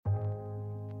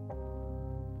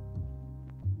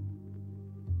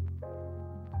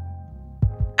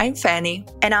I'm Fanny.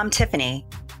 And I'm Tiffany.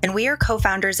 And we are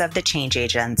co-founders of The Change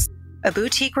Agents, a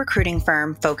boutique recruiting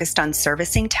firm focused on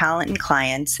servicing talent and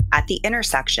clients at the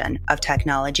intersection of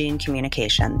technology and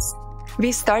communications.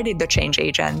 We started The Change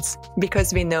Agents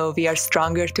because we know we are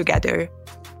stronger together,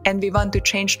 and we want to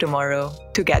change tomorrow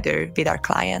together with our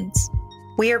clients.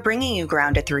 We are bringing you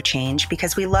Grounded Through Change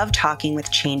because we love talking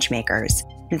with change makers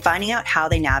and finding out how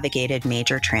they navigated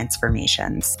major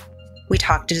transformations. We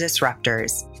talk to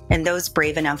disruptors and those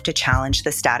brave enough to challenge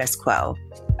the status quo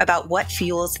about what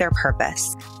fuels their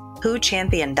purpose, who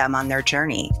championed them on their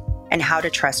journey, and how to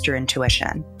trust your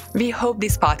intuition. We hope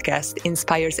this podcast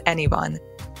inspires anyone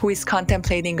who is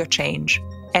contemplating a change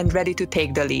and ready to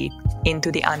take the leap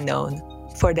into the unknown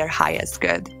for their highest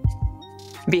good.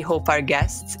 We hope our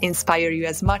guests inspire you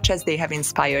as much as they have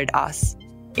inspired us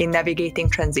in navigating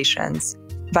transitions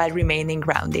while remaining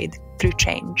grounded through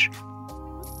change.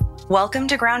 Welcome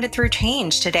to Grounded Through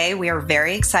Change. Today, we are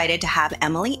very excited to have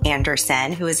Emily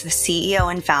Anderson, who is the CEO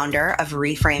and founder of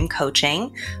Reframe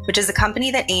Coaching, which is a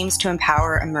company that aims to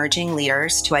empower emerging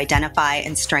leaders to identify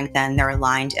and strengthen their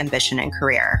aligned ambition and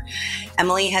career.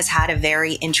 Emily has had a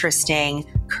very interesting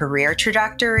career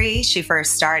trajectory. She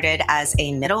first started as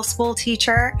a middle school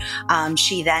teacher.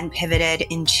 She then pivoted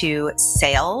into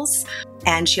sales.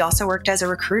 And she also worked as a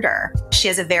recruiter. She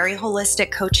has a very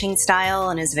holistic coaching style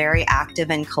and is very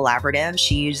active and collaborative.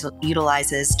 She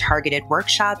utilizes targeted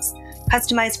workshops,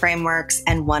 customized frameworks,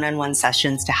 and one-on-one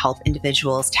sessions to help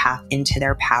individuals tap into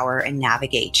their power and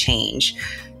navigate change.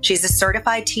 She's a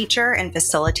certified teacher and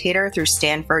facilitator through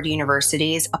Stanford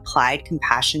University's Applied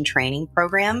Compassion Training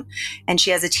Program, and she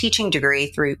has a teaching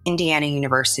degree through Indiana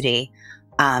University.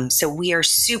 So we are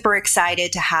super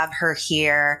excited to have her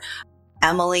here.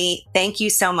 Emily, thank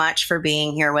you so much for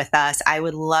being here with us. I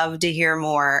would love to hear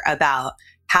more about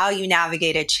how you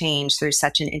navigated change through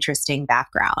such an interesting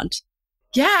background.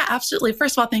 Yeah, absolutely.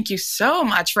 First of all, thank you so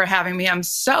much for having me. I'm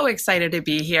so excited to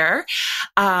be here.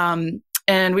 And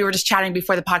we were just chatting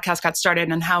before the podcast got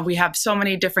started and how we have so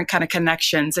many different kind of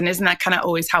connections. And isn't that kind of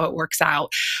always how it works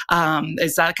out?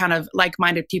 Is that kind of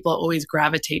like-minded people always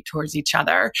gravitate towards each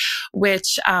other,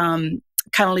 which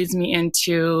kind of leads me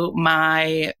into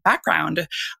my background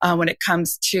when it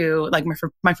comes to like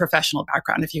my professional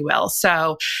background, if you will.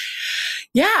 So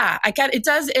yeah,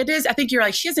 it is. I think you're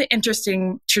like, she has an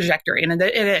interesting trajectory, and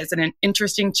it is an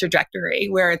interesting trajectory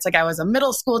where it's like, I was a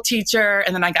middle school teacher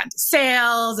and then I got into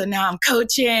sales and now I'm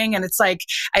coaching, and it's like,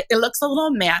 it looks a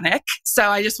little manic. So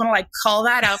I just want to like call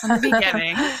that out from the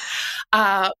beginning.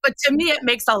 But to me, it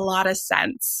makes a lot of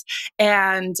sense.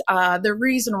 And the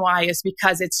reason why is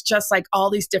because it's just like all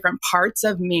these different parts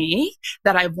of me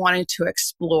that I've wanted to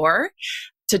explore,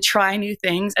 to try new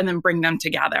things and then bring them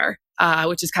together,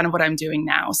 which is kind of what I'm doing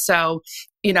now. So,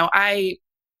 I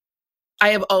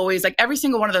have always, like, every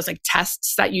single one of those like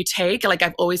tests that you take, like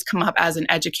I've always come up as an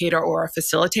educator or a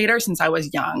facilitator since I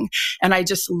was young. And I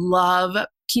just love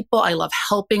people. I love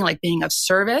helping, like being of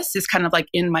service is kind of like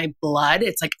in my blood.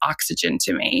 It's like oxygen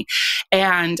to me.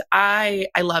 And I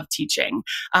love teaching.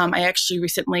 I actually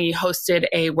recently hosted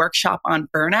a workshop on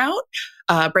burnout,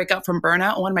 breakout from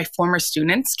burnout. One of my former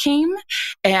students came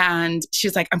and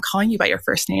she's like, I'm calling you by your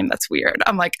first name. That's weird.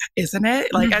 I'm like, isn't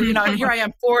it? Like, and here I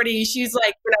am 40. She's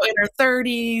like, in her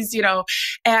 30s,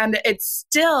 and it's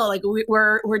still like,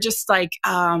 we're just like,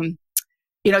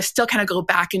 still kind of go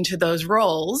back into those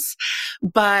roles.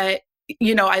 But,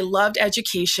 I loved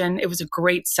education. It was a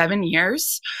great 7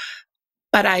 years,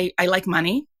 but I like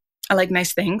money. I like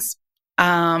nice things.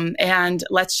 And I'm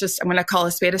going to call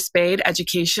a spade,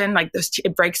 education. Like this,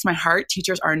 it breaks my heart.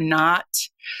 Teachers are not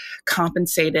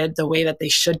compensated the way that they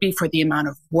should be for the amount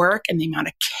of work and the amount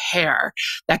of care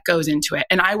that goes into it.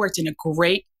 And I worked in a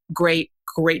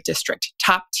great district,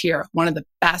 top tier, one of the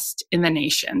best in the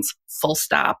nations, full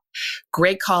stop.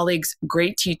 Great colleagues,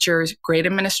 great teachers, great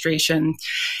administration.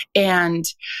 And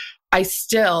I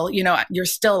still, you're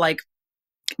still like,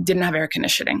 didn't have air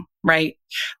conditioning, right?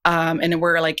 And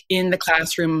we're like in the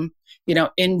classroom,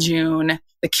 in June,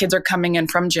 the kids are coming in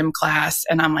from gym class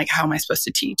and I'm like, how am I supposed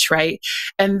to teach, right?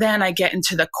 And then I get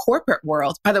into the corporate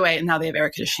world. By the way, now they have air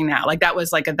conditioning now. Like that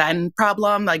was like a then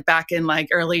problem, like back in like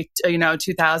early,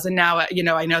 2000 now,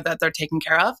 I know that they're taken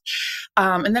care of.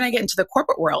 And then I get into the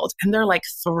corporate world and they're like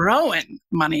throwing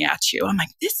money at you. I'm like,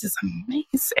 this is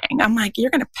amazing. I'm like,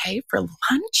 you're going to pay for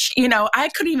lunch? I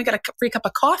couldn't even get a free cup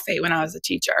of coffee when I was a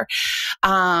teacher.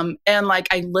 And like,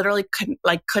 I literally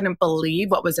couldn't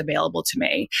believe what was available to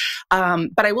me.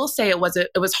 But I will say it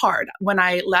was hard. When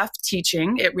I left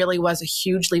teaching, it really was a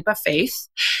huge leap of faith.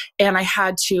 And I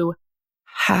had to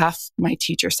half my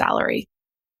teacher salary.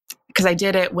 because I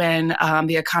did it when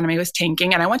the economy was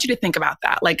tanking. And I want you to think about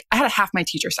that. Like I had a half my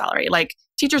teacher salary. Like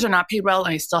teachers are not paid well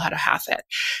and I still had a half it.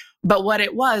 But what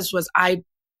it was I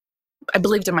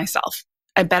believed in myself.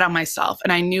 I bet on myself.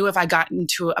 And I knew if I got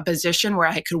into a position where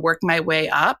I could work my way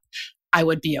up, I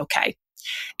would be okay.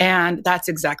 And that's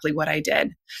exactly what I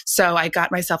did. So I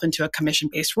got myself into a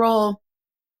commission-based role,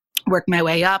 worked my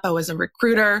way up. I was a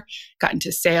recruiter, got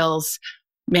into sales,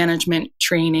 management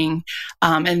training.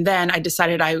 And then I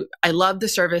decided I love the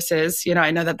services.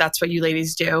 I know that that's what you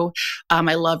ladies do.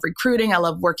 I love recruiting. I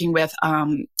love working with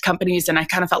companies. And I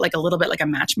kind of felt like a little bit like a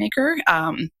matchmaker.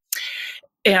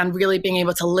 And really being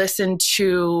able to listen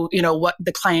to, what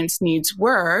the client's needs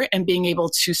were and being able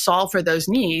to solve for those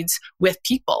needs with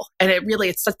people. And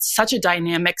it's such a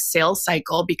dynamic sales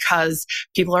cycle because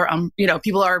people are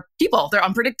people. They're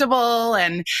unpredictable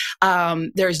and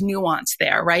there's nuance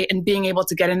there, right? And being able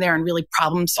to get in there and really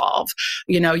problem solve.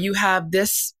 You have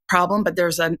this problem, but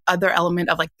there's another element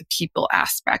of like the people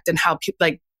aspect and how people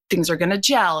things are going to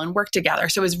gel and work together.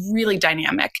 So it was really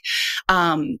dynamic.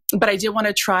 But I did want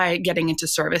to try getting into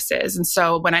services. And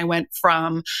so when I went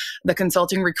from the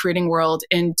consulting recruiting world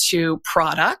into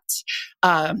product,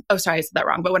 I said that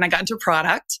wrong. But when I got into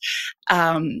product,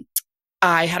 I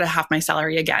had a half my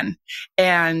salary again.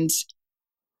 And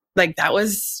that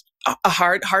was a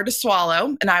hard to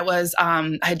swallow. And I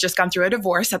had just gone through a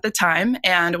divorce at the time.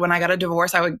 And when I got a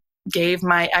divorce, I gave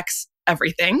my ex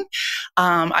everything.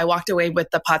 I walked away with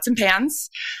the pots and pans,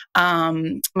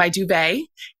 my duvet,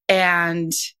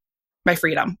 and my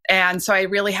freedom. And so I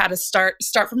really had to start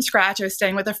from scratch. I was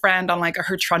staying with a friend on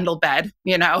her trundle bed,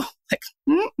 and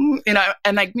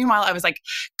meanwhile I was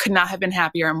could not have been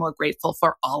happier and more grateful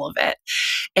for all of it.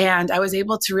 And I was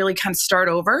able to really kind of start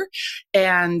over,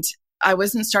 and I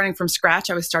wasn't starting from scratch.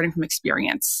 I was starting from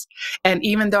experience. And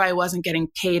even though I wasn't getting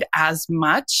paid as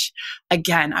much,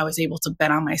 again, I was able to bet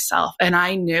on myself. And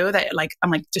I knew that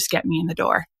just get me in the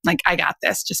door. I got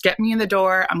this. Just get me in the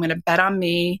door. I'm going to bet on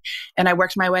me. And I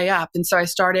worked my way up. And so I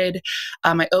started,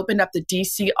 I opened up the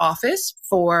DC office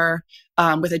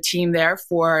with a team there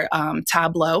for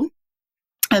Tableau.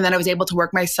 And then I was able to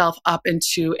work myself up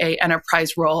into an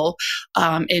enterprise role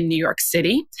in New York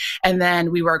City. And then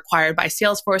we were acquired by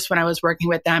Salesforce when I was working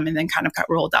with them, and then kind of got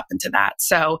rolled up into that.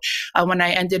 So when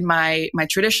I ended my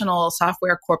traditional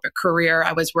software corporate career,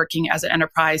 I was working as an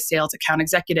enterprise sales account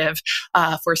executive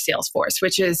for Salesforce,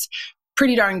 which is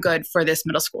pretty darn good for this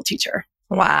middle school teacher.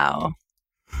 Wow.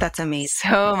 That's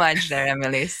amazing. So much there,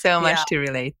 Emily. So much to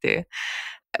relate to.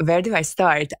 Where do I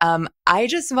start? I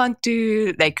just want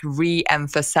to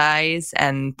re-emphasize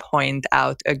and point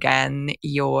out again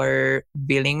your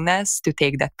willingness to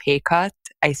take that pay cut.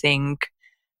 I think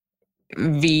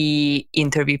we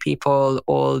interview people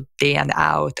all day and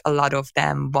out. A lot of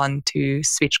them want to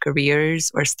switch careers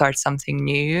or start something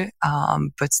new,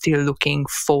 but still looking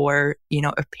for,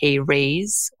 a pay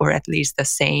raise or at least the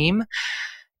same.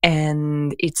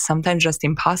 And it's sometimes just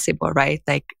impossible, right?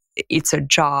 It's a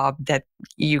job that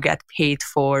you get paid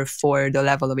for the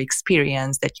level of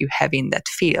experience that you have in that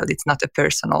field. It's not a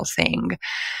personal thing.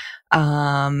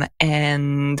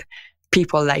 And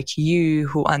people like you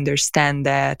who understand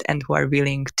that and who are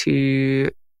willing to,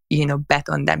 bet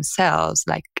on themselves,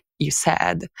 like you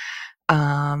said,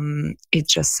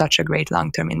 it's just such a great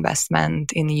long-term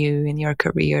investment in you, in your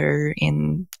career,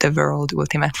 in the world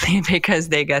ultimately, because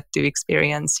they get to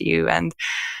experience you and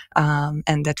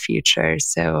that future.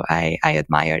 So I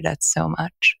admire that so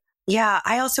much. Yeah,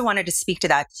 I also wanted to speak to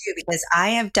that too, because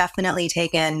I have definitely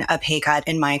taken a pay cut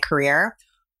in my career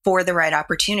for the right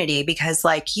opportunity, because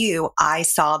like you, I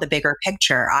saw the bigger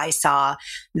picture. I saw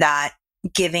that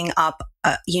giving up,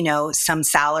 some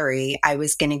salary, I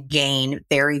was going to gain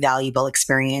very valuable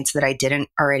experience that I didn't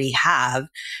already have.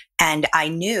 And I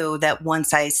knew that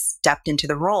once I stepped into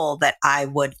the role that I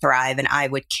would thrive and I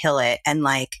would kill it. And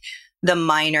the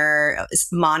minor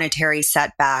monetary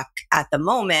setback at the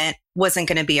moment wasn't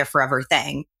going to be a forever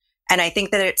thing. And I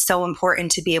think that it's so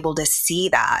important to be able to see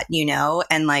that,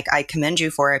 and I commend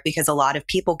you for it, because a lot of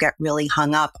people get really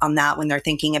hung up on that when they're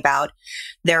thinking about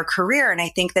their career. And I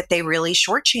think that they really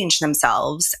shortchange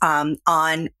themselves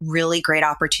on really great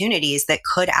opportunities that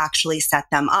could actually set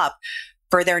them up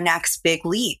for their next big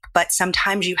leap. But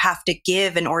sometimes you have to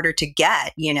give in order to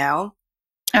get,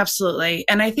 Absolutely.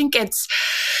 And I think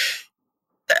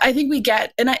we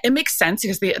get, and it makes sense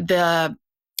because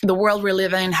the world we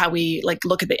live in, how we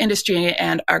look at the industry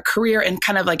and our career, and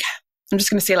kind of I'm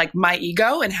just going to say my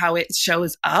ego and how it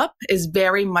shows up is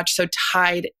very much so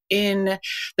tied in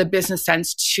the business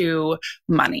sense to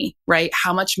money, right?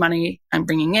 How much money I'm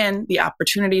bringing in, the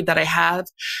opportunity that I have.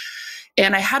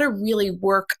 And I had to really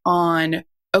work on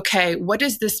okay, what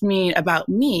does this mean about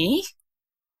me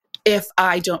if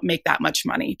I don't make that much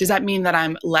money? Does that mean that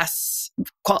I'm less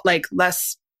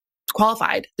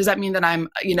qualified? Does that mean that I'm,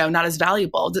 not as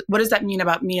valuable? What does that mean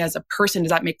about me as a person?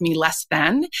 Does that make me less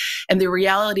than? And the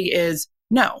reality is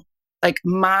no. Like,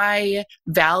 my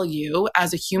value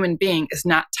as a human being is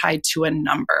not tied to a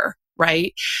number,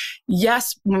 right?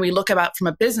 Yes, when we look about from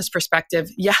a business perspective,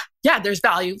 yeah, there's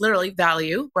value, literally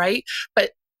value, right?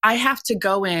 But I have to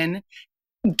go in,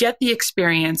 get the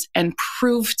experience, and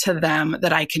prove to them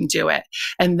that I can do it.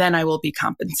 And then I will be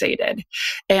compensated.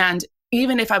 And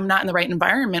even if I'm not in the right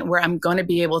environment where I'm going to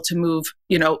be able to move,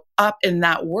 up in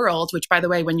that world, which, by the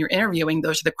way, when you're interviewing,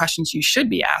 those are the questions you should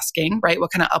be asking, right?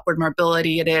 What kind of upward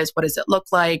mobility it is? What does it look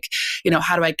like?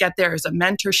 How do I get there? Is a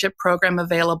mentorship program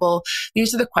available?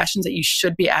 These are the questions that you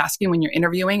should be asking when you're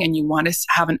interviewing and you want to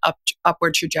have an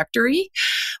upward trajectory.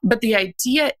 But the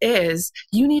idea is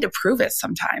you need to prove it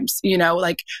sometimes,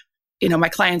 my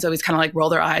clients always kind of like roll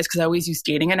their eyes because I always use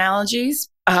dating analogies.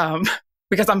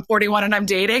 Because I'm 41 and I'm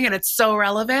dating and it's so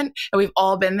relevant and we've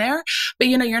all been there. But,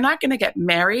 you're not going to get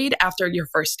married after your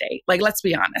first date. Like, let's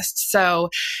be honest. So,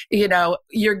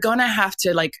 you're going to have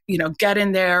to get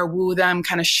in there, woo them,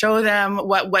 kind of show them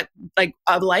what like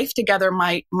a life together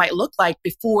might look like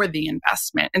before the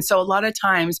investment. And so a lot of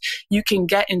times you can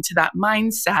get into that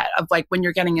mindset of like when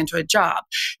you're getting into a job.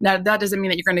 Now, that doesn't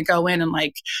mean that you're going to go in and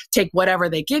like take whatever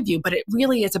they give you, but it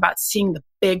really is about seeing the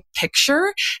big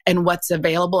picture and what's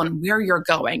available and where you're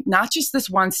going, not just this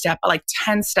one step, but like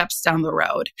 10 steps down the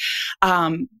road.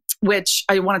 Which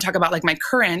I want to talk about, like my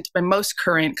most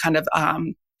current kind of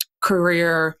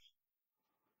career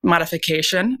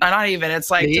modification. Not even, it's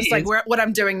like, just like what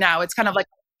I'm doing now. It's kind of like,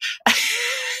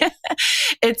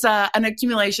 it's an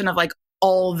accumulation of like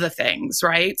all the things,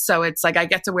 right? So it's like I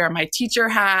get to wear my teacher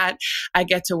hat, I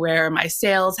get to wear my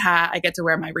sales hat, I get to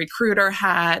wear my recruiter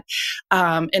hat.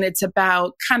 And it's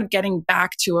about kind of getting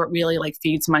back to what really like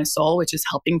feeds my soul, which is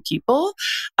helping people,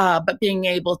 but being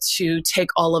able to take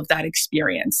all of that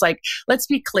experience. Like, let's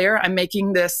be clear, I'm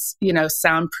making this,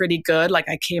 sound pretty good. Like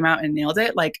I came out and nailed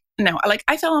it. Like, no, like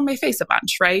I fell on my face a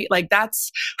bunch, right? Like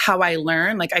that's how I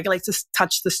learn. Like I like to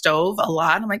touch the stove a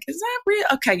lot. I'm like, is that real?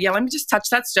 Okay, yeah, let me just touch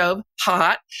that stove.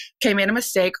 Hot. Okay, made a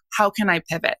mistake. How can I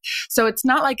pivot? So it's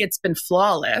not like it's been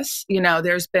flawless.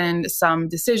 There's been some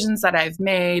decisions that I've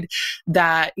made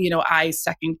that, I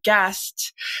second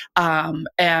guessed.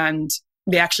 And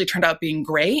they actually turned out being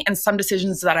great. And some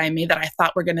decisions that I made that I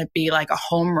thought were going to be like a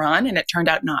home run, and it turned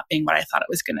out not being what I thought it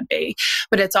was going to be.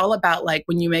 But it's all about like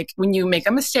when you make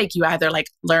a mistake, you either like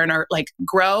learn or like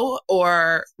grow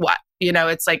or what,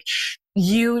 it's like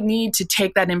you need to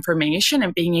take that information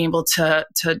and being able to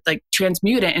like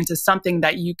transmute it into something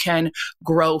that you can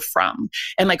grow from.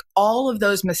 And like all of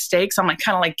those mistakes, I'm like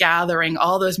kind of like gathering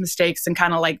all those mistakes and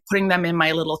kind of like putting them in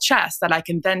my little chest that I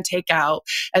can then take out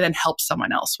and then help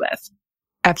someone else with.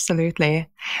 Absolutely.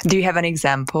 Do you have an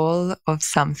example of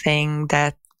something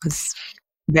that was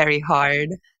very hard?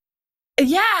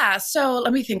 Yeah. So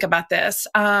let me think about this.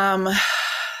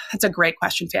 That's a great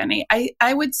question, Fanny.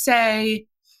 I would say,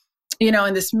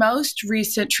 in this most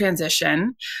recent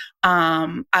transition,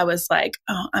 I was like,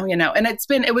 oh, and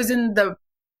it was in the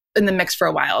mix for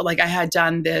a while. Like I had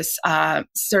done this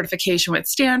certification with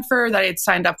Stanford that I had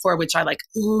signed up for, which I like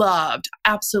loved,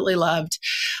 absolutely loved.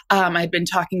 I'd been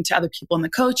talking to other people in the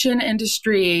coaching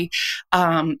industry,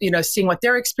 seeing what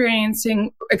their experience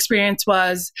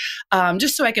was,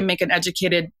 just so I can make an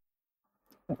educated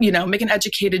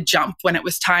jump when it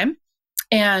was time.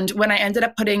 And when I ended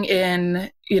up putting in,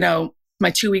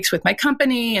 my 2 weeks with my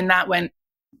company, and that went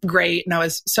great. And I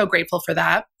was so grateful for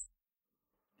that.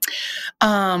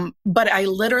 But I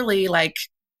literally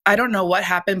I don't know what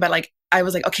happened, but I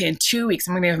was like, okay, in 2 weeks,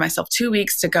 I'm going to give myself 2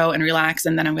 weeks to go and relax.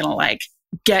 And then I'm going to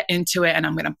get into it and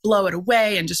I'm going to blow it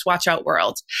away and just watch out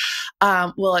world.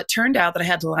 Well, it turned out that I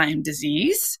had Lyme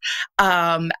disease,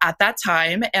 at that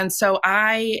time. And so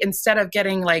instead of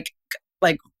getting like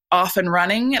off and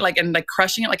running, and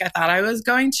crushing it like I thought I was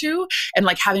going to, and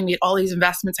having made all these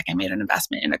investments, I made an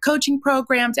investment in a coaching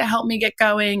program to help me get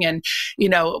going, and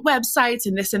websites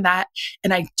and this and that,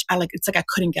 and I it's like I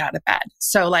couldn't get out of bed.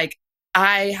 So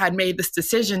I had made this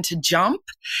decision to jump,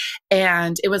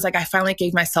 and it was I finally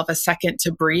gave myself a second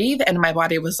to breathe, and my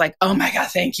body was like, oh my God,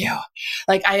 thank you.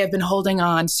 I have been holding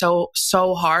on so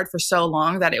hard for so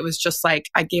long that it was just I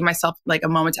gave myself a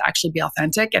moment to actually be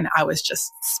authentic, and I was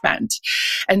just spent.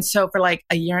 And so for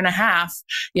a year and a half,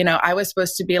 I was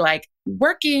supposed to be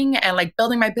working and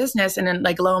building my business, and then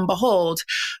lo and behold,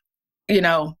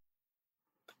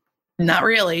 Not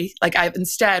really. Like I've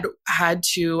instead had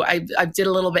to, I did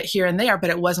a little bit here and there, but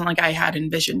it wasn't like I had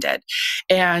envisioned it.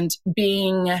 And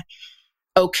being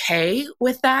okay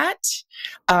with that,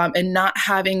 and not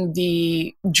having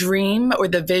the dream or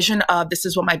the vision of this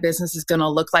is what my business is going to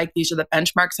look like. These are the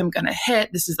benchmarks I'm going to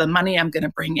hit. This is the money I'm going to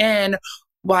bring in.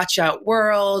 Watch out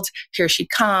world. Here she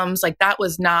comes. Like that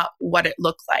was not what it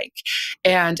looked like.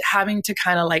 And having to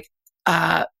kind of like,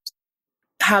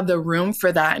 have the room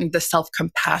for that and the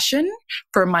self-compassion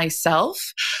for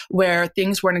myself where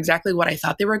things weren't exactly what I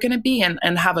thought they were going to be, and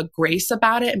have a grace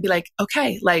about it and be like,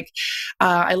 okay, like,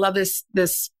 I love this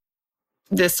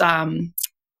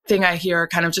thing I hear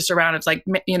kind of just around. It's like,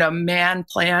 man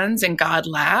plans and God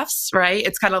laughs, right?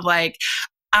 It's kind of like,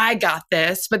 I got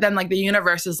this, but then like the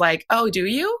universe is like, oh, do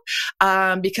you?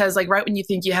 Because like right when you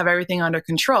think you have everything under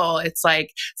control, it's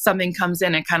like something comes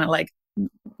in and kind of like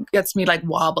gets me like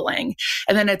wobbling.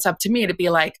 And then it's up to me to be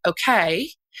like, okay,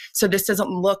 so this doesn't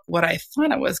look what I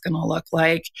thought it was going to look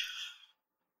like.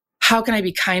 How can I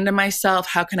be kind to myself?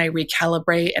 How can I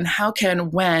recalibrate? And how can,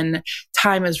 when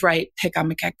time is right, pick up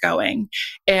and get going?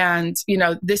 And,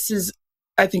 this is,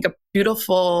 I think, a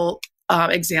beautiful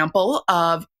example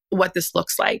of what this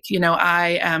looks like.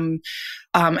 I am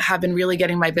have been really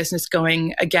getting my business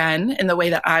going again in the way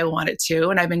that I want it to.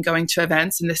 And I've been going to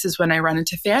events, and this is when I run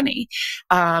into Fanny.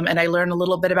 And I learn a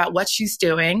little bit about what she's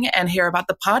doing and hear about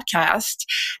the podcast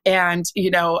and,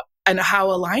 and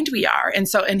how aligned we are.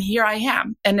 And here I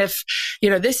am. And if,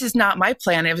 this is not my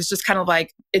plan, it was just kind of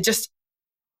like, it just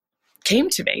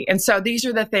came to me. And so these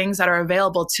are the things that are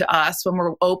available to us when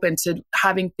we're open to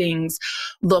having things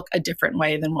look a different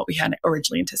way than what we had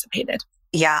originally anticipated.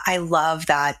 Yeah, I love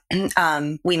that.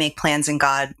 We make plans and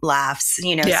God laughs,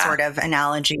 sort of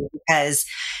analogy, because,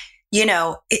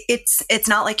 it's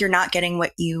not like you're not getting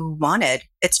what you wanted.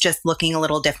 It's just looking a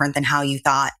little different than how you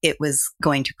thought it was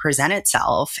going to present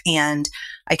itself. And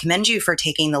I commend you for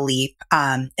taking the leap,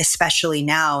 especially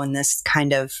now in this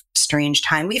kind of strange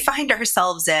time we find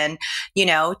ourselves in,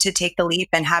 to take the leap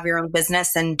and have your own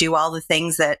business and do all the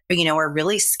things that, are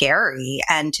really scary.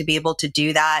 And to be able to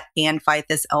do that and fight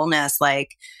this illness,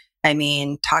 like, I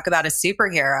mean, talk about a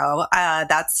superhero.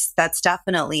 That's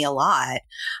definitely a lot.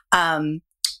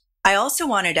 I also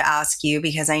wanted to ask you,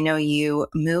 because I know you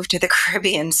moved to the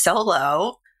Caribbean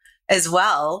solo as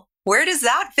well. Where does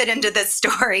that fit into this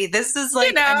story? This is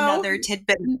like another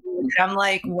tidbit. I'm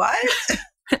like, what?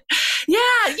 Yeah,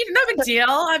 no big deal.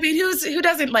 I mean, who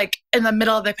doesn't like in the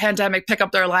middle of the pandemic pick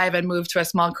up their life and move to a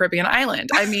small Caribbean island?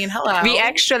 I mean, hello. We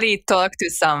actually talked to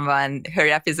someone, her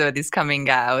episode is coming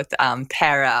out,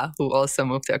 Tara, who also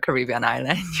moved to a Caribbean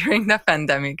island during the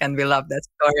pandemic, and we love that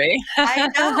story. I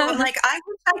know. I'm like, I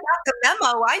wish I got the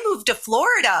memo. I moved to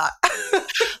Florida.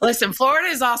 Listen, Florida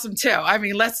is awesome too. I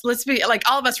mean, let's be like,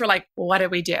 all of us were like, well, what do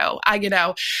we do?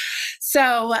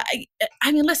 So,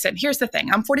 I mean, listen, here's the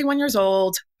thing. I'm 41 years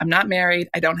old. I'm not married.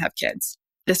 I don't have kids.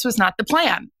 This was not the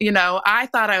plan. I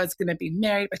thought I was going to be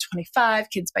married by 25,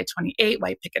 kids by 28,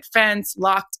 white picket fence,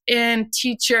 locked in,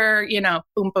 teacher,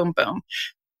 boom, boom, boom.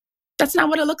 That's not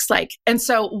what it looks like. And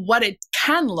so what it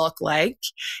can look like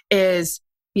is,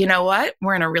 you know what?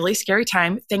 We're in a really scary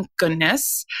time. Thank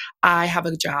goodness I have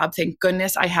a job. Thank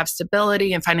goodness I have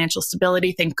stability and financial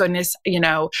stability. Thank goodness,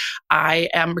 I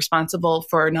am responsible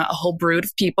for not a whole brood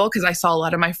of people, because I saw a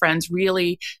lot of my friends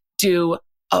really do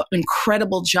an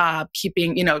incredible job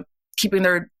keeping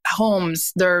their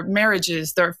homes, their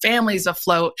marriages, their families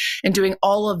afloat, and doing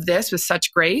all of this with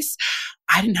such grace.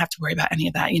 I didn't have to worry about any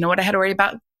of that. You know what I had to worry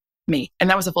about? Me. And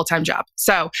that was a full-time job.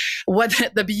 So what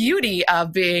the beauty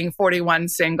of being 41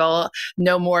 single,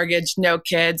 no mortgage, no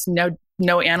kids,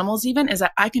 no animals even, is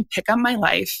that I can pick up my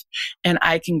life and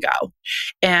I can go.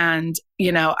 And,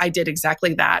 I did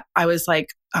exactly that. I was like,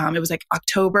 it was like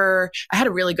October. I had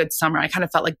a really good summer. I kind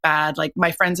of felt like bad. Like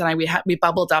my friends and I, we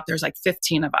bubbled up. There's like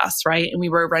 15 of us, right? And we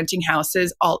were renting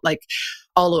houses all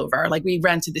over. Like we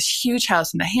rented this huge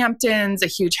house in the Hamptons, a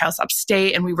huge house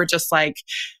upstate. And we were just like,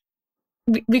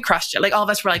 we crushed it. Like all of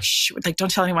us were like, shh, like,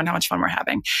 don't tell anyone how much fun we're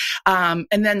having. And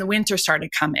then the winter started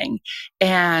coming,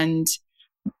 and,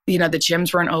 the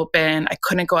gyms weren't open. I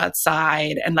couldn't go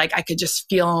outside, and like, I could just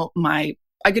feel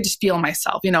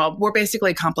myself. We're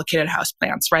basically complicated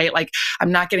houseplants, right? Like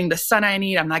I'm not getting the sun I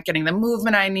need. I'm not getting the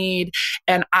movement I need.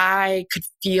 And I could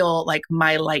feel like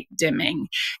my light dimming.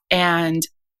 And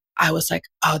I was like,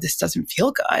 oh, this doesn't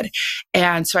feel good.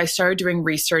 And so I started doing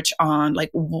research on like,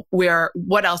 where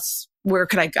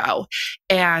could I go?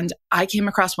 And I came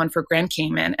across one for Grand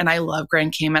Cayman, and I love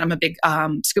Grand Cayman. I'm a big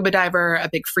scuba diver, a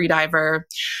big free diver.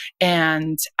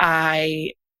 And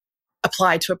I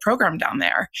applied to a program down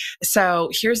there. So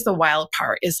here's the wild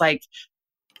part is like,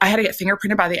 I had to get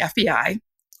fingerprinted by the FBI.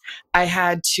 I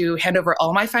had to hand over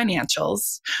all my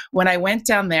financials. When I went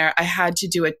down there, I had to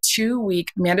do a 2-week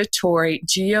mandatory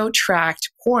geo-tracked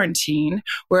quarantine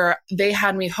where they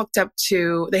had me hooked up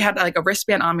to, they had like a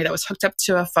wristband on me that was hooked up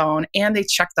to a phone, and they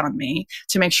checked on me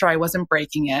to make sure I wasn't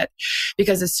breaking it.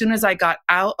 Because as soon as I got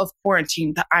out of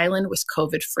quarantine, the island was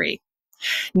COVID-free.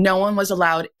 No one was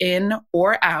allowed in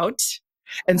or out.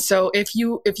 And so if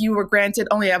you were granted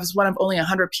I was one of only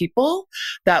 100 people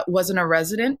that wasn't a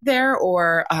resident there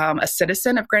or a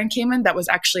citizen of Grand Cayman that was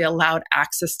actually allowed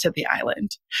access to the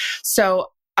island. So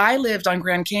I lived on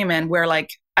Grand Cayman where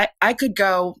like I would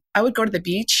go to the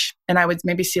beach and I would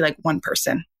maybe see like one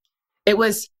person. It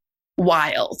was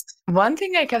wild. One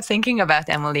thing I kept thinking about,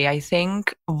 Emily, I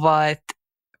think what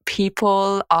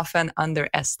people often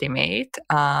underestimate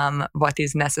what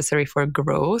is necessary for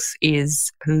growth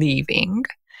is leaving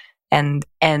and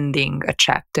ending a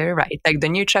chapter, right? Like the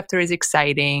new chapter is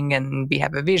exciting and we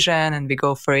have a vision and we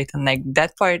go for it. And like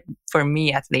that part, for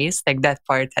me at least, like that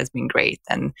part has been great.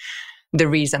 And the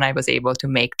reason I was able to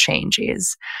make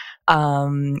changes.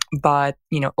 But,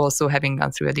 also having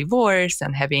gone through a divorce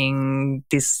and having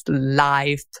this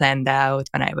life planned out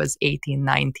when I was 18,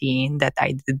 19, that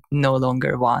I did no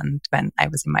longer want when I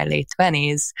was in my late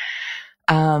 20s.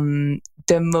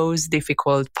 The most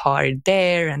difficult part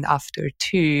there and after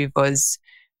too was,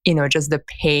 just the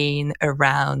pain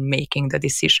around making the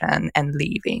decision and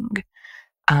leaving.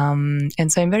 And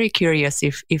so I'm very curious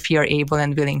if you're able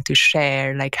and willing to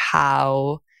share like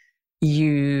how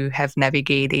you have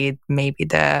navigated maybe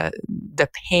the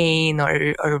pain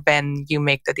or when you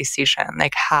make the decision,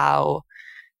 like how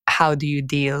do you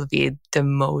deal with the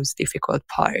most difficult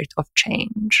part of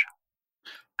change?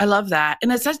 I love that. And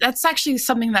that's actually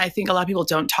something that I think a lot of people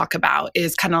don't talk about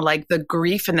is kind of like the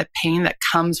grief and the pain that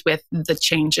comes with the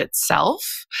change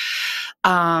itself.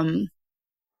 The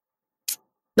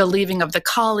leaving of the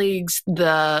colleagues,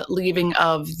 the leaving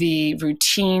of the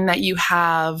routine that you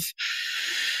have.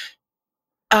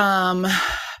 I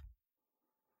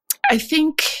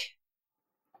think,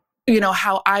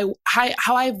 how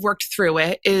I've worked through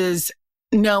it is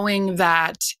knowing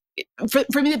that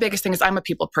for me, the biggest thing is I'm a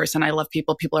people person. I love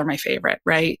people. People are my favorite,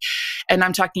 right? And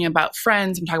I'm talking about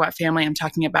friends. I'm talking about family. I'm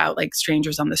talking about like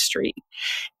strangers on the street.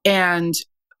 And,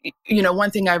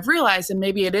 one thing I've realized, and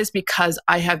maybe it is because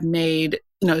I have made,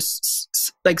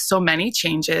 like so many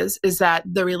changes, is that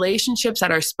the relationships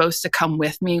that are supposed to come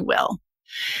with me will.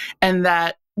 And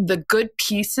that the good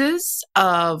pieces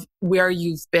of where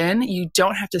you've been, you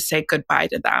don't have to say goodbye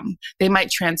to them. They might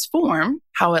transform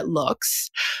how it looks,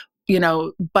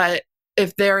 but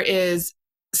if there is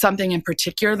something in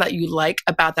particular that you like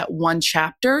about that one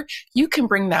chapter, you can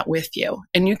bring that with you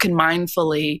and you can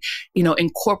mindfully,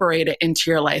 incorporate it into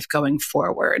your life going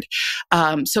forward.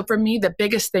 So for me, the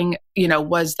biggest thing,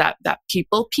 was that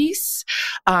people piece.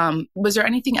 Was there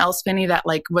anything else, Vinny, that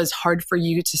like was hard for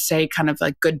you to say kind of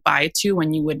like goodbye to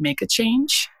when you would make a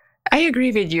change? I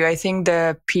agree with you. I think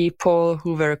the people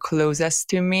who were closest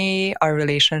to me, our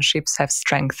relationships have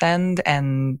strengthened,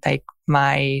 and like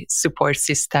my support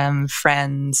system,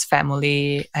 friends,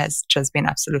 family has just been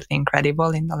absolutely incredible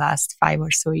in the last 5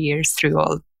 or so years through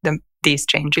all these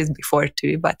changes before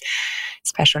too, but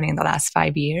especially in the last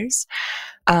 5 years.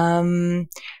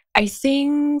 I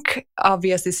think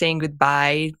obviously saying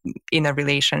goodbye in a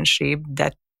relationship,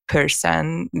 that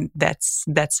person, that's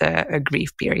a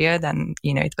grief period, and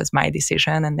it was my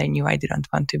decision and I knew I didn't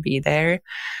want to be there,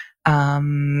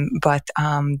 but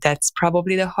that's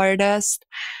probably the hardest.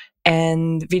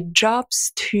 And with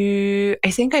jobs too, I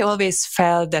think I always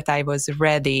felt that I was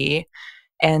ready,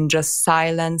 and just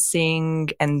silencing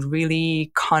and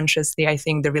really consciously, I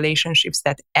think the relationships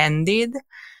that ended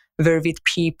were with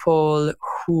people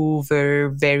who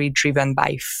were very driven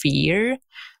by fear.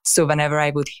 So whenever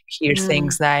I would hear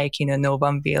things like, no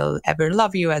one will ever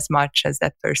love you as much as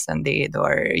that person did,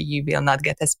 or you will not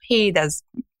get paid as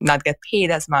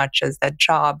much as that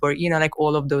job, or, like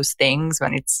all of those things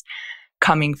when it's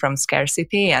coming from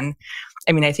scarcity. And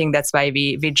I mean, I think that's why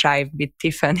we jive with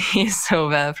Tiffany so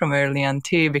well from early on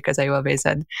too, because I always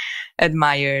had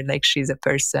admired, like she's a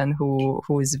person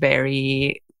who's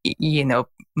very,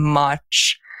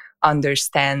 much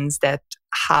understands that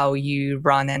how you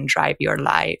run and drive your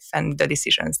life and the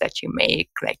decisions that you make,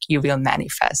 like you will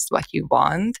manifest what you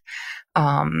want.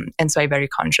 And so I very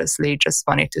consciously just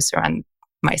wanted to surround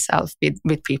myself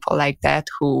with people like that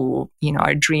who,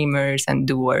 are dreamers and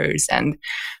doers and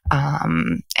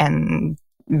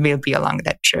will be along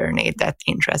that journey that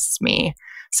interests me.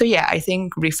 So yeah, I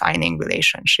think refining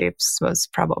relationships was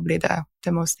probably the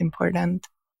most important.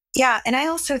 Yeah. And I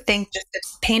also think just that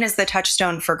pain is the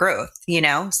touchstone for growth,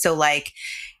 So like,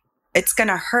 it's going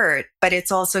to hurt, but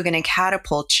it's also going to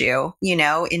catapult you,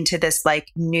 into this like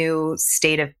new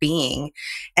state of being.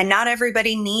 And not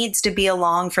everybody needs to be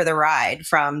along for the ride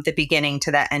from the beginning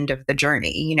to the end of the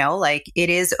journey, like it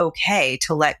is okay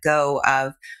to let go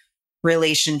of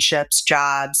relationships,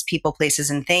 jobs, people, places,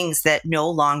 and things that no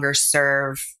longer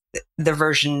serve the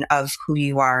version of who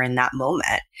you are in that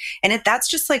moment. And that's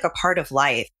just like a part of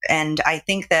life. And I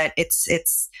think that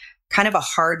it's kind of a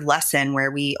hard lesson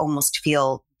where we almost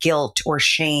feel guilt or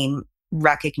shame,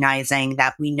 recognizing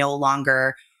that we no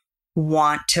longer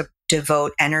want to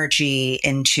devote energy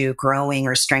into growing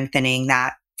or strengthening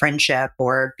that friendship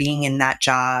or being in that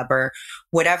job or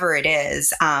whatever it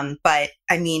is. But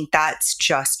I mean, that's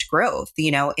just growth,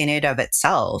 in it of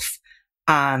itself.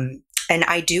 And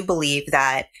I do believe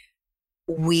that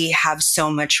we have so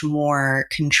much more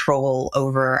control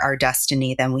over our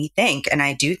destiny than we think. And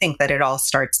I do think that it all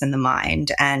starts in the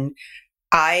mind. And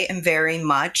I am very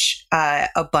much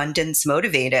abundance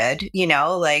motivated,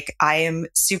 like I am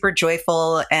super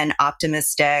joyful and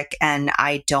optimistic, and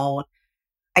I don't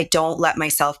let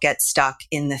myself get stuck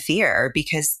in the fear,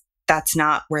 because that's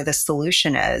not where the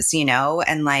solution is,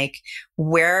 and like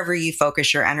wherever you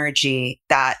focus your energy,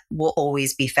 that will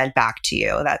always be fed back to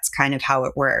you. That's kind of how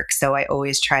it works. So I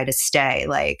always try to stay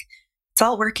like, it's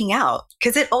all working out,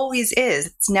 because it always is.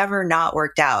 It's never not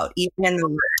worked out, even in the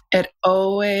work. It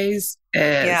always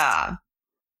is. Yeah.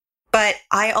 But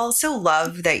I also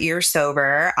love that you're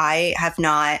sober. I have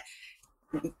not,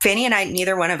 Fanny and I,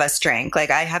 neither one of us drank.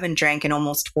 Like I haven't drank in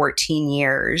almost 14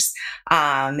 years.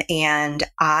 And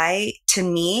I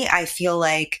feel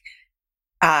like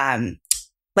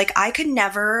I could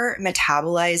never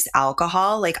metabolize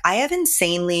alcohol. Like I have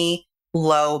insanely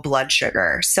low blood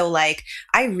sugar. So like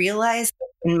I realized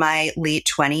in my late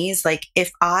 20s, like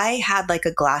if I had like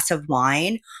a glass of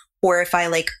wine, or if I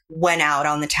like went out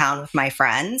on the town with my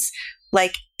friends,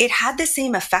 like it had the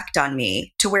same effect on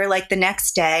me, to where like the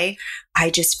next day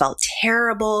I just felt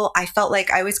terrible. I felt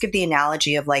like, I always give the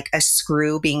analogy of like a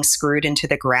screw being screwed into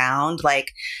the ground,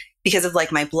 like because of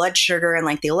like my blood sugar and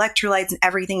like the electrolytes and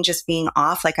everything just being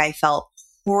off. Like I felt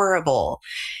horrible.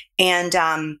 And,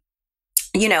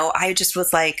 I just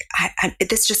was like,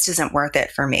 this just isn't worth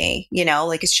it for me.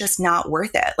 Like it's just not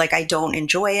worth it. Like I don't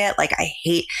enjoy it. Like I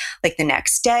hate, like the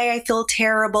next day I feel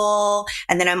terrible.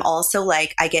 And then I'm also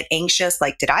like, I get anxious.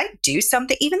 Like, did I do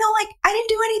something? Even though like I didn't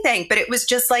do anything, but it was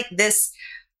just like this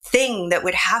thing that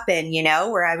would happen,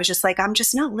 where I was just like, I'm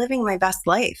just not living my best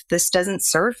life. This doesn't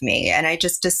serve me. And I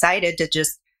just decided to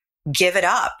just give it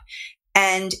up.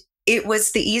 And it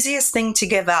was the easiest thing to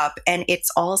give up. And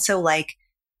it's also like,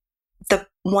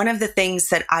 one of the things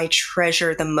that I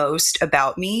treasure the most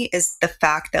about me is the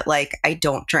fact that like I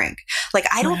don't drink. Like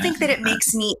I don't think that it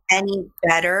makes me any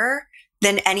better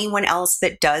than anyone else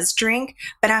that does drink,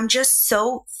 but I'm just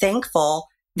so thankful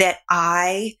that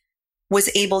I was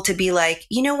able to be like,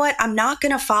 you know what? I'm not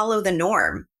going to follow the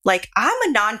norm. Like I'm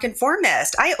a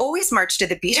nonconformist. I always march to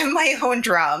the beat of my own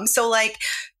drum. So like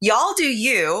y'all do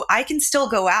you, I can still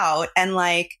go out and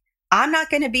like, I'm not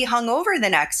going to be hungover the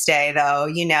next day though,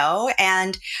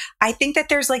 And I think that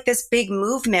there's like this big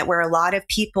movement where a lot of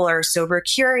people are sober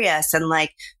curious and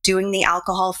like doing the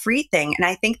alcohol free thing. And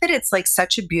I think that it's like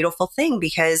such a beautiful thing,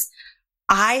 because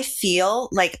I feel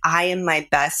like I am my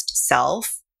best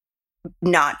self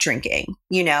not drinking,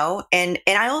 and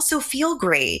I also feel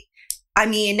great. I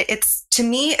mean, to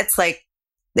me,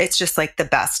 it's just like the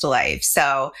best life.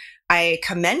 So I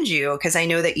commend you, because I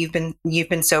know that you've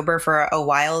been sober for a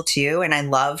while too. And I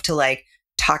love to like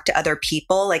talk to other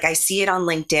people. Like I see it on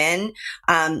LinkedIn,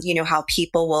 how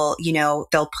people will,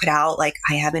 they'll put out like,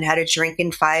 I haven't had a drink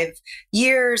in 5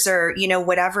 years, or,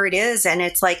 whatever it is. And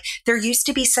it's like, there used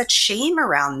to be such shame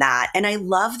around that. And I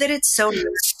love that it's so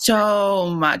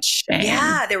much shame.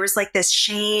 Yeah. There was like this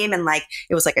shame, and like,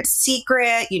 it was like a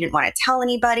secret. You didn't want to tell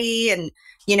anybody. And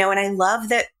and I love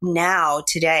that now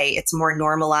today it's more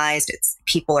normalized.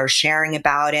 People are sharing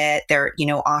about it. They're,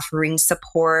 offering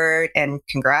support and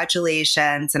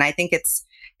congratulations. And I think it's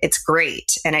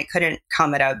great. And it couldn't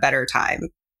come at a better time.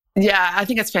 Yeah, I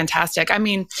think it's fantastic. I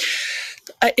mean,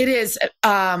 it is,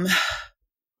 like,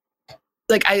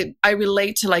 I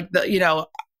relate to like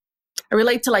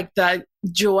the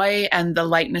joy and the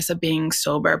lightness of being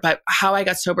sober, but how I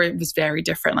got sober was very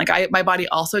different. Like my body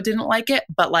also didn't like it,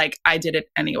 but like I did it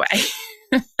anyway.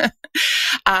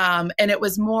 And it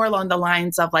was more along the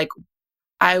lines of like,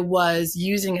 I was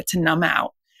using it to numb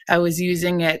out. I was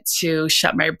using it to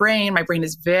shut my brain. My brain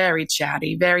is very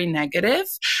chatty, very negative.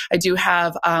 I do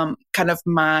have kind of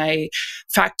my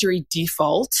factory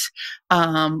default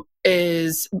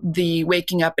is the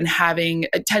waking up and having,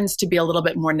 it tends to be a little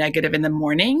bit more negative in the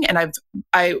morning. And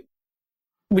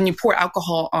when you pour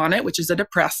alcohol on it, which is a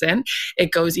depressant,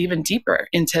 it goes even deeper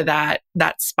into that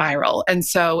spiral. And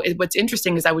so what's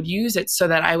interesting is I would use it so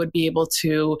that I would be able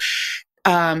to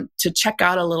check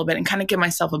out a little bit and kind of give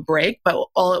myself a break. But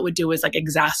all it would do is like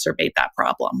exacerbate that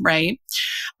problem, right?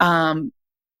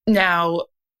 Now,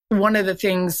 one of the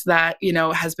things that,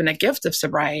 has been a gift of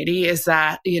sobriety is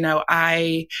that,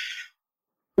 I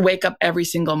wake up every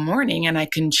single morning and I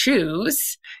can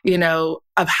choose,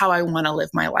 of how I want to live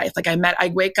my life. Like I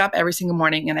wake up every single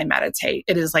morning and I meditate.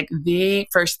 It is like the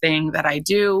first thing that I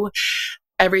do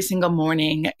every single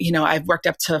morning. I've worked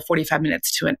up to 45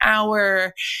 minutes to an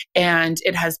hour, and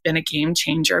it has been a game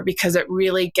changer because it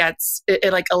really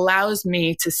it like allows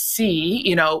me to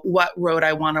see, what road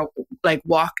I want to like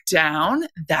walk down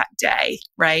that day,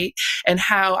 right? And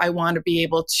how I want to be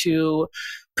able to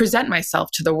present myself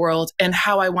to the world and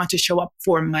how I want to show up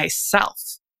for myself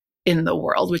in the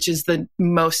world, which is the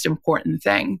most important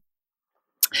thing.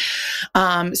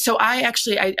 So I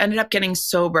ended up getting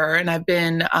sober, and I've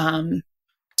been,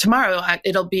 tomorrow,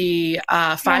 it'll be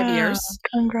 5 years,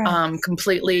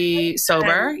 completely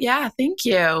sober. Yeah, thank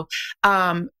you.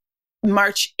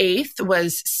 March 8th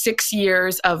was 6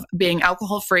 years of being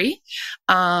alcohol free.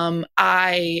 A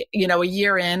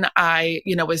year in, I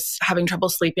was having trouble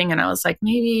sleeping, and I was like,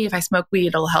 maybe if I smoke weed,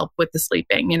 it'll help with the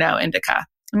sleeping, indica.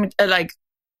 I mean,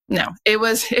 no, it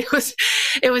was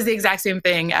the exact same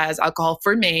thing as alcohol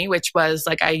for me, which was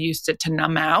like I used it to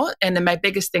numb out. And then my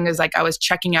biggest thing is like I was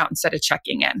checking out instead of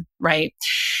checking in, right?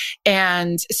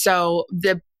 And so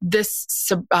this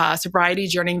sobriety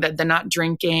journey, the not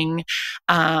drinking,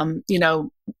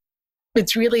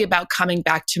 it's really about coming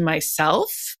back to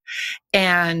myself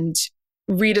and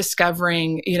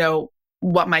rediscovering,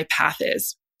 what my path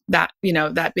is. That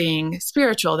being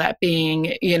spiritual, that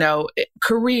being,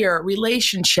 career,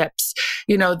 relationships,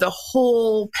 the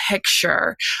whole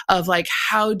picture of like,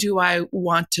 how do I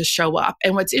want to show up?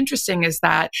 And what's interesting is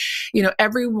that,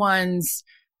 everyone's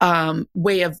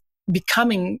way of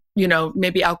becoming,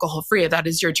 maybe alcohol free, if that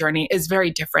is your journey, is very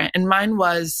different. And mine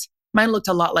looked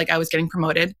a lot like I was getting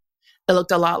promoted. It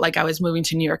looked a lot like I was moving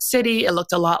to New York City. It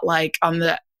looked a lot like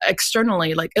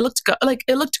externally, like it looked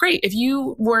it looked great. If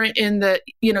you weren't in the,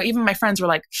 even my friends were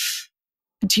like,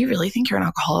 do you really think you're an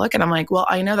alcoholic? And I'm like, well,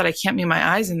 I know that I can't meet my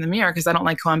eyes in the mirror because I don't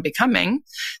like who I'm becoming.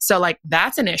 So like,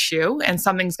 that's an issue and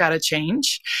something's got to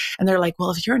change. And they're like,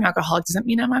 well, if you're an alcoholic, does that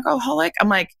mean I'm an alcoholic? I'm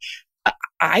like,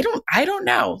 I don't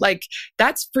know. Like,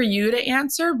 that's for you to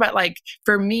answer. But like,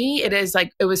 for me, it is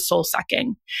like, it was soul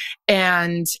sucking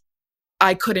and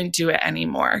I couldn't do it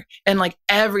anymore. And like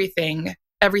everything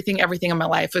in my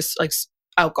life was like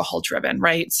alcohol driven,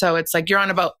 right? So it's like, you're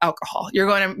on a boat, alcohol. You're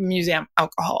going to a museum,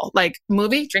 alcohol. Like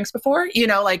movie, drinks before,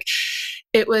 like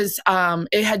it was,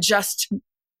 it had just,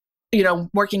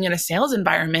 working in a sales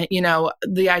environment,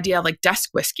 the idea of like desk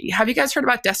whiskey. Have you guys heard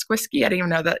about desk whiskey? I didn't even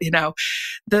know that,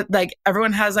 that like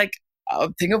everyone has like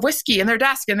a thing of whiskey in their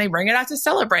desk and they bring it out to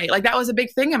celebrate. Like that was a big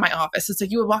thing in my office. It's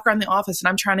like you would walk around the office and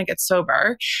I'm trying to get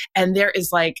sober and there is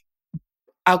like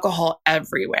alcohol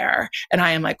everywhere. And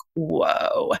I am like,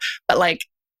 whoa. But like,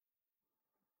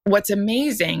 what's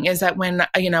amazing is that when,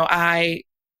 I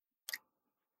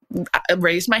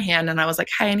raised my hand and I was like,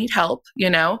 hi, I need help,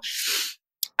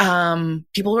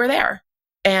 people were there.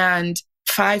 And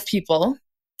 5 people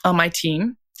on my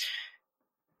team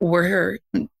were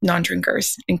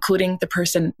non-drinkers, including the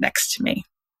person next to me.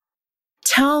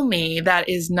 Tell me that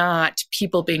is not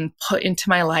people being put into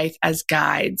my life as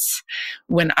guides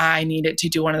when I needed to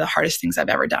do one of the hardest things I've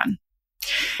ever done.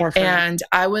 And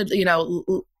I would,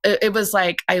 it was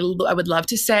like, I would love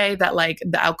to say that like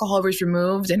the alcohol was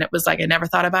removed and it was like, I never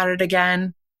thought about it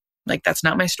again. Like, that's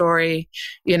not my story.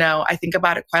 I think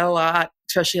about it quite a lot,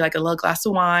 especially like a little glass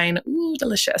of wine. Ooh,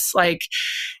 delicious. Like,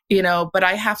 but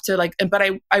I have to like, but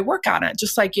I work on it.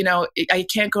 Just like, I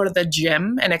can't go to the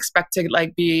gym and expect to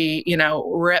like be,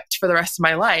 ripped for the rest of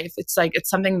my life. It's like,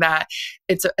 it's something that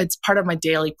it's part of my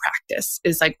daily practice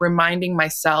is like reminding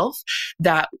myself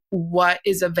that what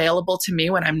is available to me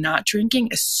when I'm not drinking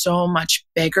is so much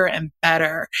bigger and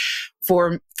better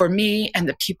for me and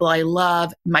the people I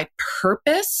love, my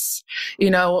purpose,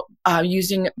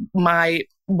 using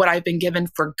what I've been given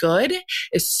for good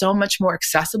is so much more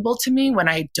accessible to me when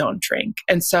I don't drink.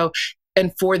 And so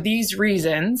And for these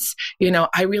reasons,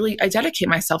 I dedicate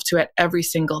myself to it every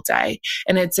single day.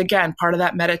 And it's, again, part of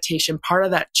that meditation, part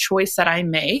of that choice that I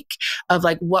make of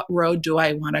like, what road do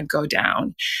I want to go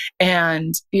down?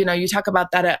 And, you talk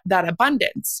about that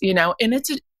abundance,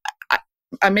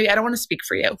 and maybe I don't want to speak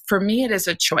for you. For me, it is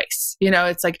a choice.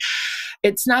 It's like,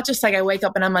 it's not just like I wake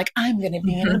up and I'm like, I'm going to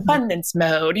be in abundance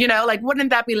mode, like, wouldn't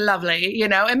that be lovely?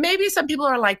 And maybe some people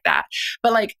are like that,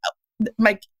 but like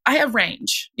I have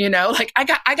range, like I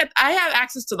have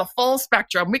access to the full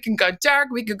spectrum. We can go dark,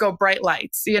 we could go bright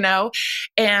lights, and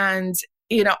and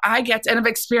I've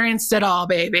experienced it all,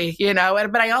 baby,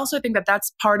 but I also think that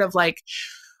that's part of like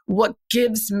what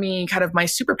gives me kind of my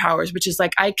superpowers, which is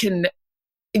like,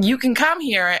 you can come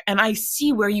here and I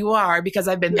see where you are because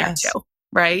I've been there too.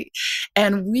 Right.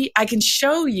 And I can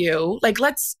show you, like,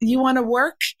 you want to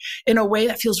work in a way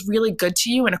that feels really good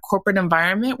to you in a corporate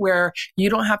environment where you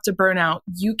don't have to burn out.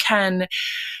 You can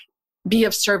be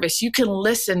of service. You can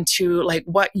listen to like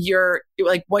what your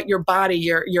body,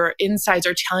 your insides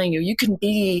are telling you. You can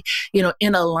be,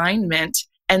 in alignment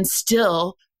and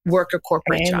still work a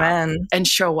corporate job and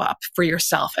show up for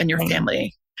yourself and your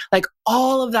family. Like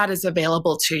all of that is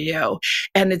available to you.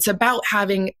 And it's about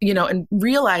having, and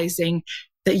realizing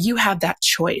that you have that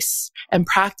choice and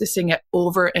practicing it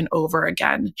over and over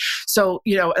again. So,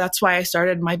 that's why I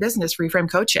started my business,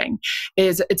 Reframe Coaching.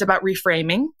 It's about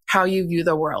reframing how you view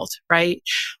the world, right?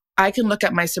 I can look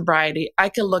at my sobriety. I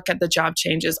can look at the job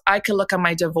changes. I can look at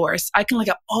my divorce. I can look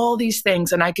at all these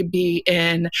things and I could be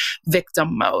in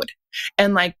victim mode.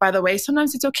 And like, by the way,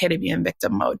 sometimes it's okay to be in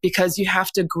victim mode because you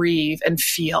have to grieve and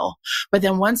feel. But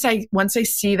then once I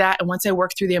see that and once I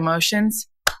work through the emotions,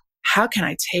 how can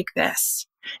I take this?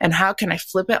 And how can I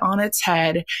flip it on its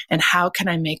head? And how can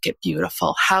I make it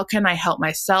beautiful? How can I help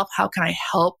myself? How can I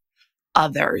help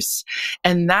others?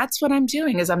 And that's what I'm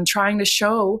doing is I'm trying to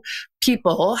show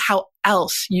people how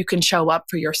else you can show up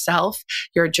for yourself,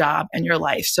 your job, and your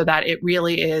life so that it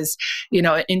really is,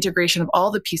 an integration of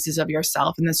all the pieces of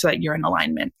yourself and then so that you're in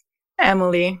alignment.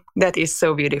 Emily, that is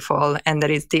so beautiful. And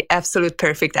that is the absolute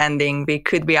perfect ending. We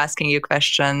could be asking you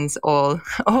questions all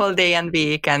day and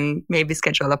week and maybe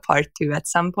schedule a part 2 at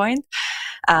some point.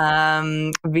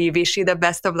 We wish you the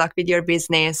best of luck with your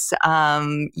business.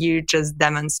 You just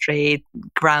demonstrate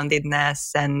groundedness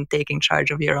and taking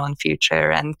charge of your own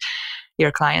future. And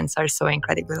your clients are so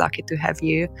incredibly lucky to have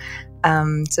you.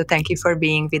 So thank you for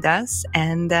being with us.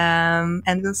 And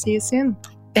we'll see you soon.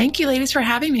 Thank you, ladies, for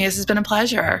having me. This has been a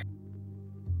pleasure.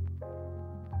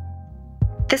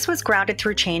 This was Grounded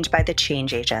Through Change by The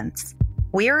Change Agents.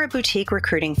 We are a boutique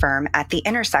recruiting firm at the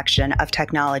intersection of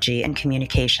technology and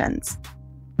communications.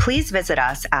 Please visit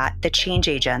us at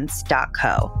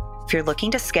thechangeagents.co if you're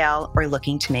looking to scale or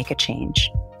looking to make a change.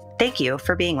 Thank you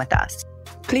for being with us.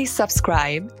 Please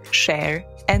subscribe, share,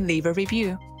 and leave a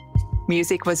review.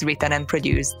 Music was written and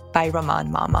produced by Roman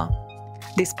Mama.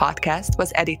 This podcast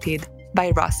was edited by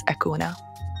Ross Acuna.